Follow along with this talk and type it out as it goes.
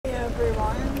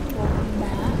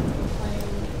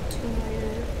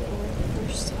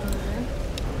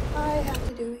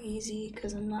easy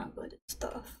because I'm not good at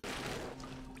stuff.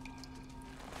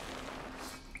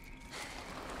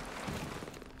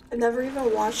 I've never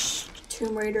even watched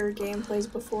Tomb Raider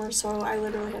gameplays before, so I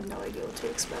literally have no idea what to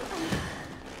expect.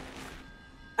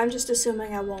 I'm just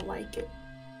assuming I won't like it.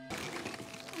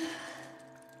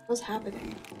 What's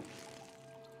happening?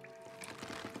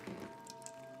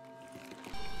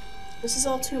 This is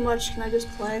all too much. Can I just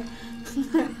play?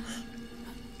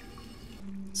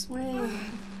 Swing.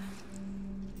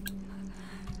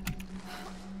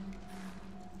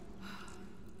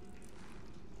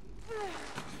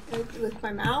 Like with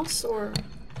my mouse or?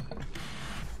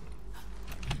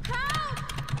 Help!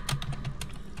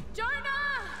 Jonah!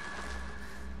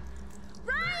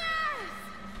 Ryan!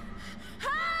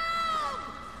 Help!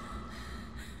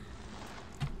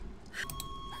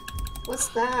 What's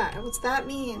that? What's that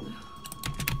mean?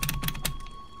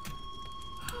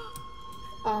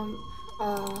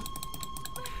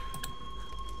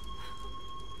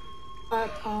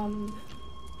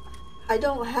 I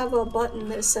don't have a button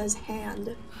that says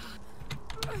hand.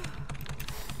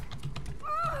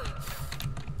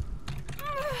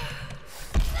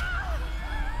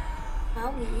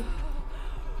 Owie.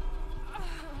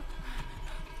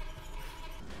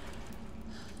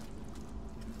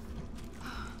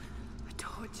 A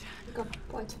torch. Go,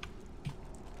 what?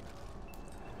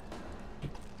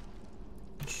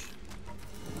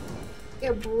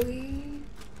 Yeah, boy.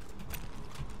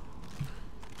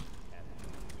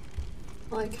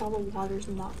 I like how the water's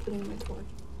not hitting my torch.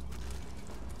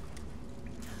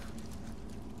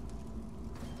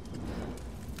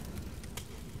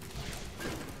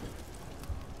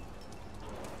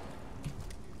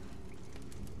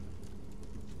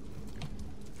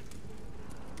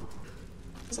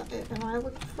 Is that it? Am I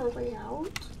looking for a way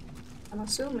out? I'm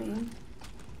assuming.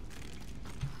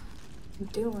 I'm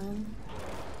doing.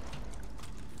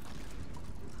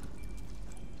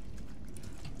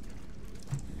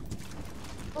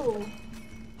 Oh.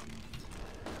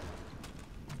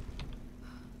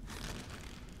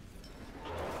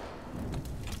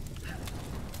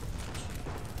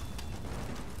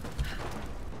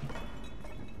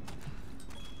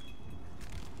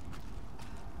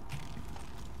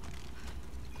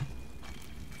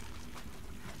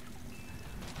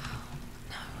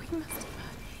 We must have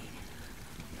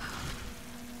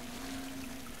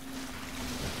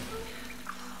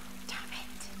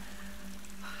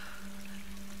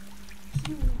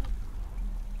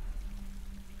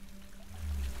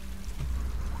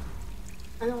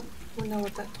I don't know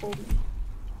what that told me.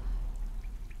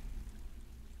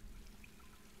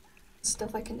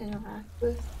 Stuff I can interact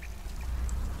with.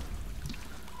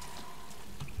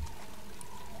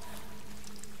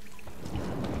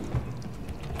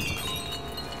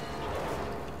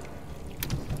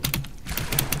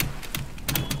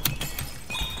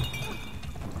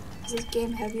 Is this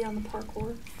game heavy on the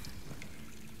parkour?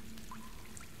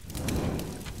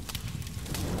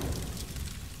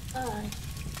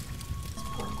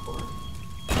 Parkour.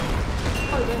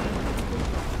 Oh yeah.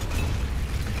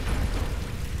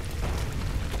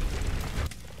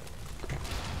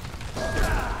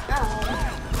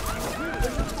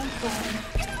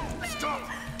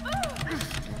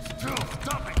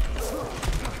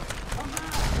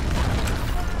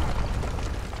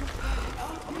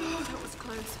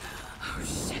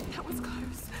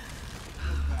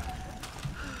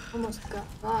 Almost got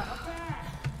that.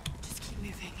 Just keep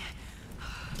moving.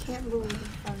 Can't believe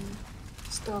I'm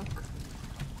stuck.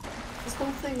 This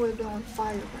whole thing would have been on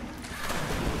fire right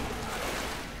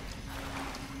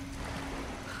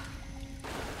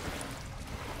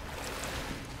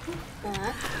now.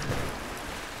 Back.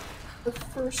 The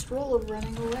first roll of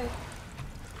running away.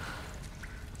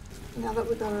 Now that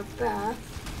we got our bath.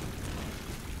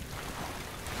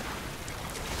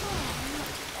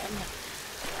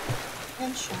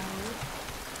 And shower.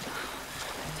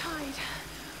 Tide.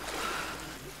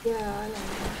 Yeah, I know.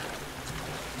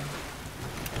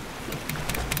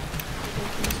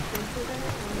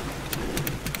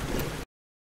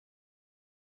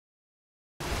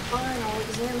 Fine, I'll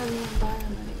examine the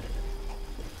environment.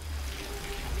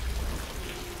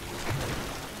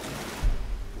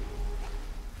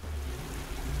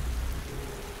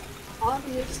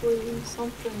 Obviously,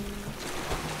 something.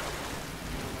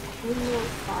 Need more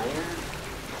fire?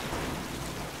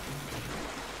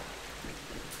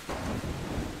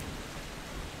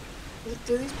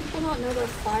 Do these people not know that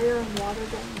fire and water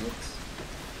don't mix?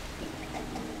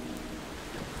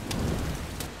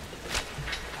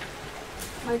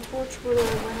 My torch would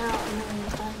have went out a million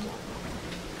times already.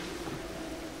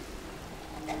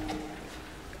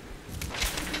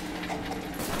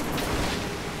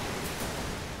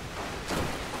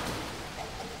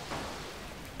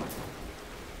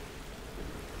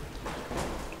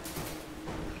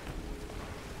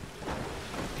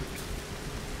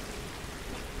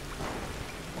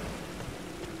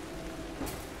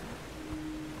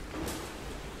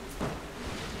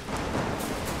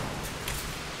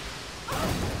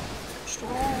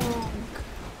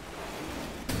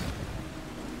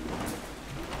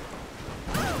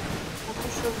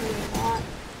 Probably a lot.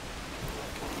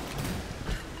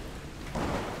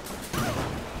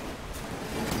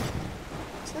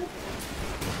 Is it?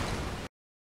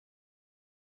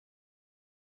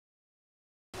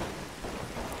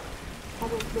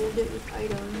 Probably load it with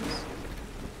items.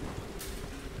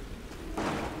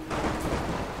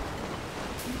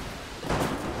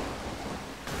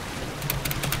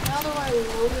 How do I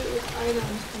load it with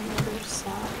items from the other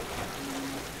side?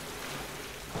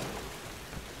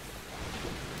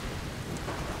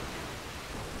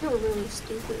 I feel really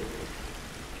stupid.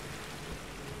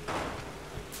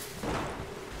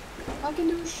 All I can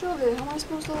do is shove it. How am I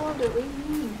supposed to load it? What do you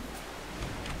mean?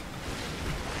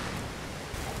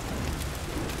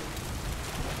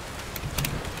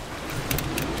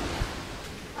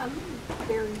 I'm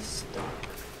very stuck.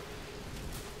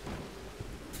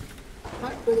 I'm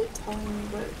not good at telling you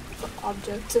what the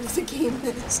object of the game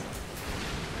is.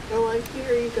 They're like,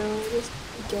 here you go, just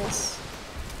guess.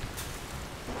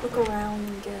 Look around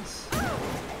and guess.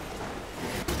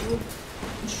 Need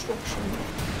instruction.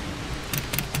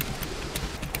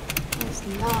 It's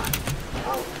not.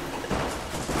 Oh.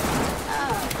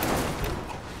 Ah.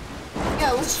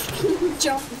 Yeah, let's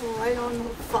jump right on the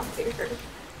fire.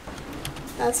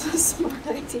 That's a smart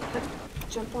idea.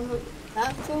 Jump on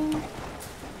that thing.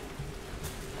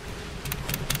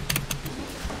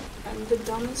 I'm the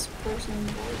dumbest person in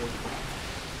the world.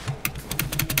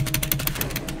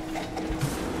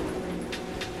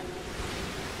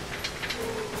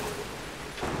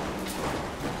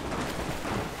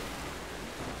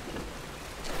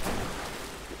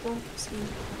 Don't see.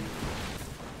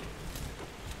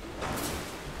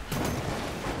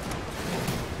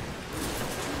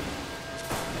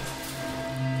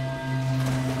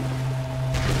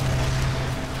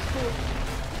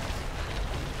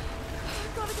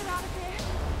 Gotta get out of here.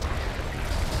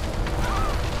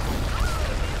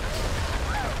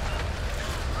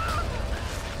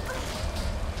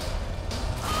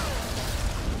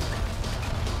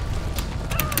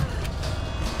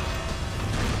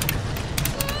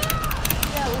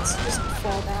 Yeah, let's just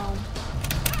fall down.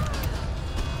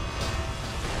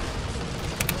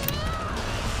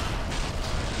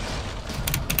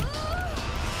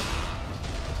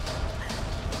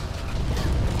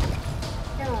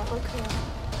 Yeah, okay.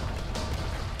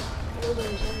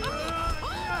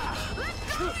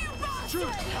 Should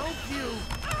help you.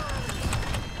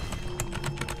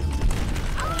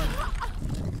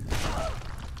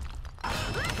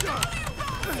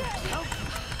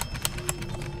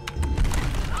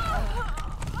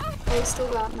 I still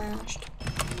got mashed.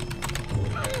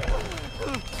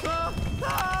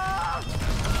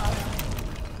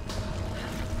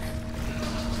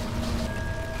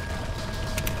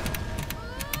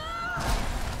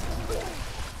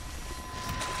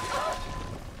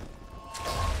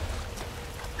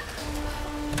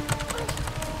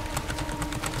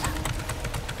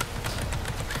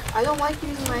 I don't like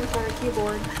using my entire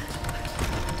keyboard.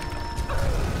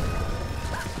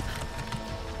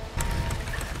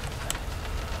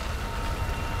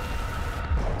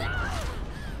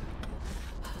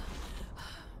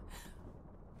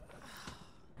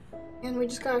 And we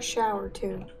just got a shower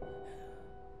too.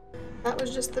 That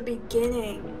was just the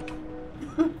beginning.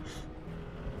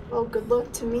 Well, good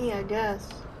luck to me, I guess.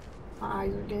 My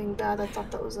eyes are getting bad. I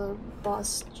thought that was a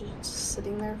bus just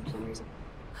sitting there for some reason.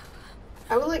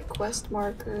 I would like quest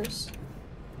markers.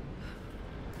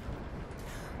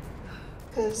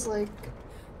 Cause like,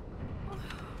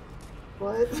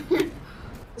 what?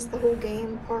 Is the whole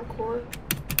game parkour?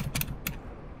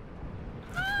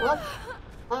 Well,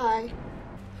 bye.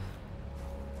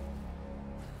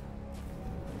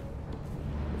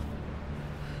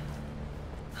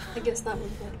 I guess that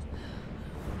would work.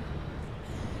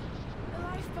 A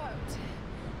lifeboat.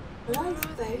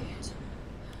 Lifeboat.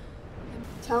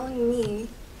 Telling me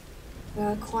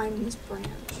to climb this branch.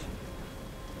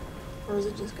 Or is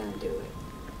it just gonna do it?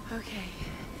 Okay.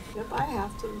 Yep, I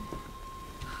have to.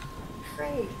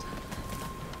 Great.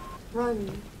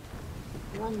 Run.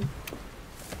 Run.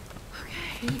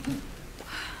 Okay.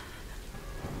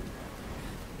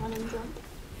 Run and jump.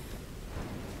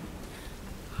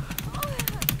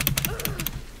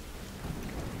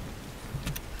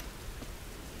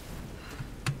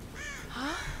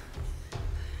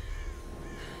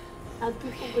 Bad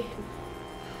people, good people.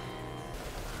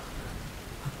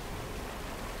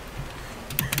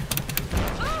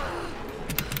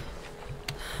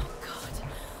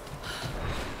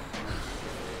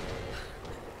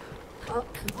 Oh,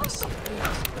 this is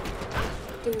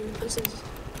dude, this is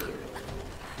weird.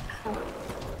 Oh.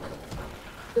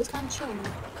 It's kind of chilling.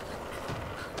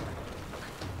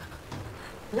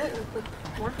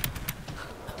 What? More?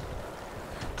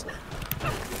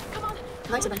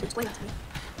 nice of them to explain that to me.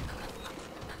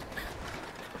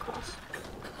 Across.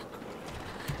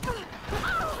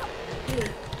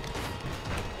 Hey.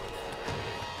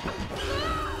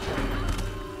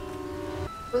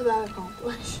 What did that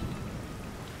accomplish?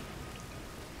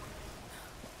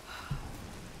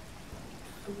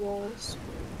 The walls.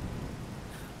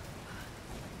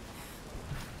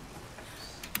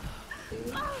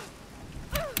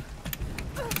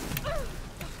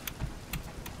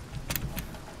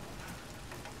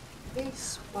 Hey,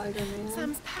 Spider-Man.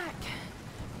 Sam's pack.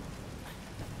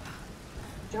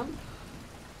 Jump.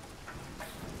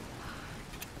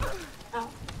 Ow.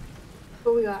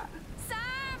 What we got? Sam!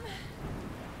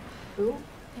 Who?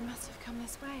 They must have come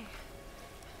this way.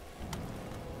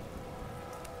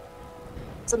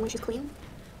 Suddenly she's clean?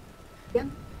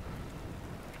 Again?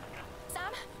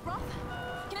 Sam? Roth?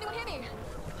 Can anyone hear me?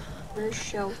 Where's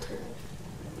shelter?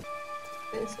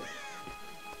 What is it?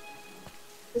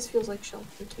 This feels like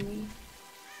shelter to me.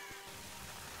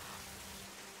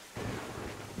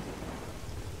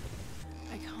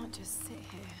 I can't just sit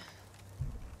here.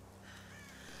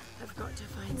 I've got to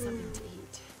find something to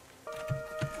eat.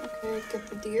 Okay, get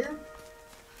the deer.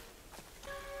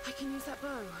 I can use that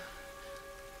bow.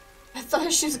 I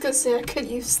thought she was gonna say I could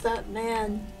use that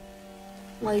man.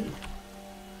 Like,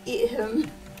 eat him.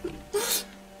 If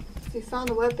you found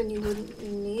a weapon, you wouldn't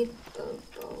need the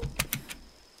bow.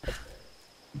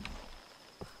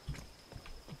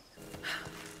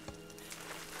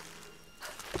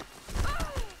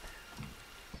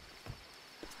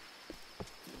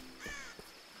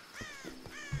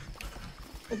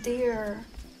 A deer.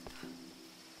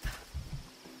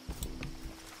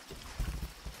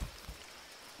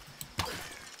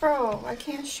 Bro, I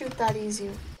can't shoot that easy.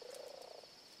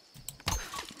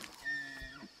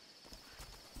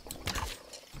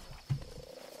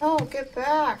 Oh, get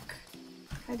back.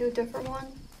 Can I do a different one?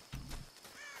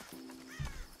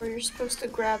 Where you're supposed to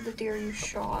grab the deer you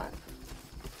shot.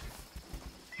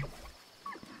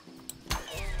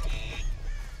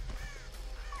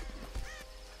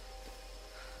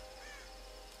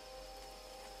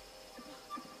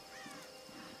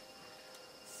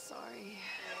 Sorry.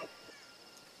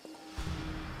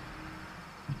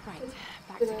 Right,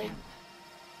 back Did to I camp.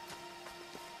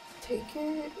 take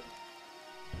it?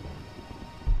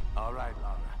 All right,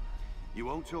 Lara. You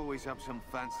won't always have some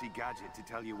fancy gadget to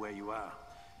tell you where you are.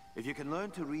 If you can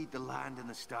learn to read the land and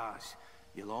the stars,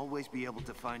 you'll always be able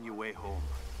to find your way home.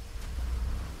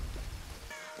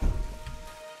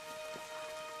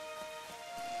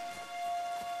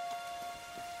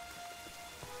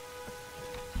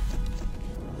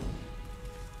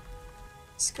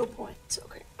 Skill points.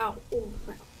 Okay. Ow. Oh,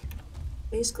 right.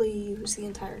 Basically, use the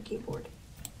entire keyboard.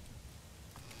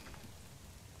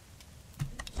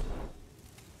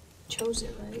 Chose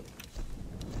it, right?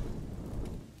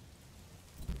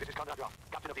 This is Conrad Roth,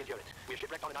 captain of the Endurance. We are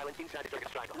shipwrecked on an island inside the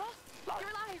Dragon's Triangle. Roth, Lara, you're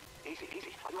alive! easy,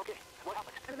 easy. Are you okay? What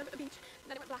happened? I remember the beach,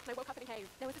 then it went black and I woke up in a cave.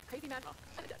 There was this crazy man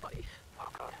and a dead body. Oh,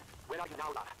 God. Where are you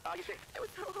now, Lara? Are you safe? It was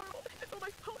so horrible. It's all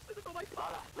my fault. This is all my fault.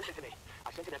 Lara, listen to me.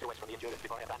 I sent an SOS from the Endurance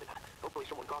before I abandoned her. Hopefully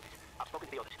someone got it. I've spoken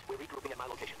to the others. We're regrouping at my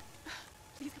location.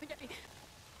 Please come and get me.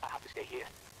 I have to stay here.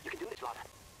 You can do this, Lara.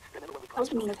 Remember when we That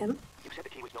was mean of him. You said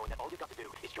the key was knowing that all you've got to do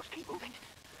is just keep moving.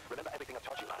 Remember everything I've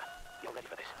taught you, Lara. You're ready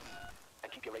for this.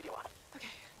 And keep your radio on.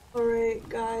 Okay. Alright,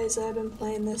 guys, I've been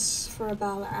playing this for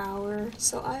about an hour,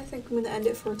 so I think I'm gonna end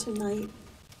it for tonight.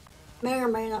 May or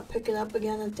may not pick it up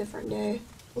again a different day.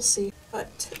 We'll see.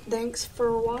 But thanks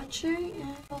for watching,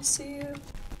 and I'll see you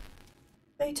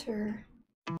later.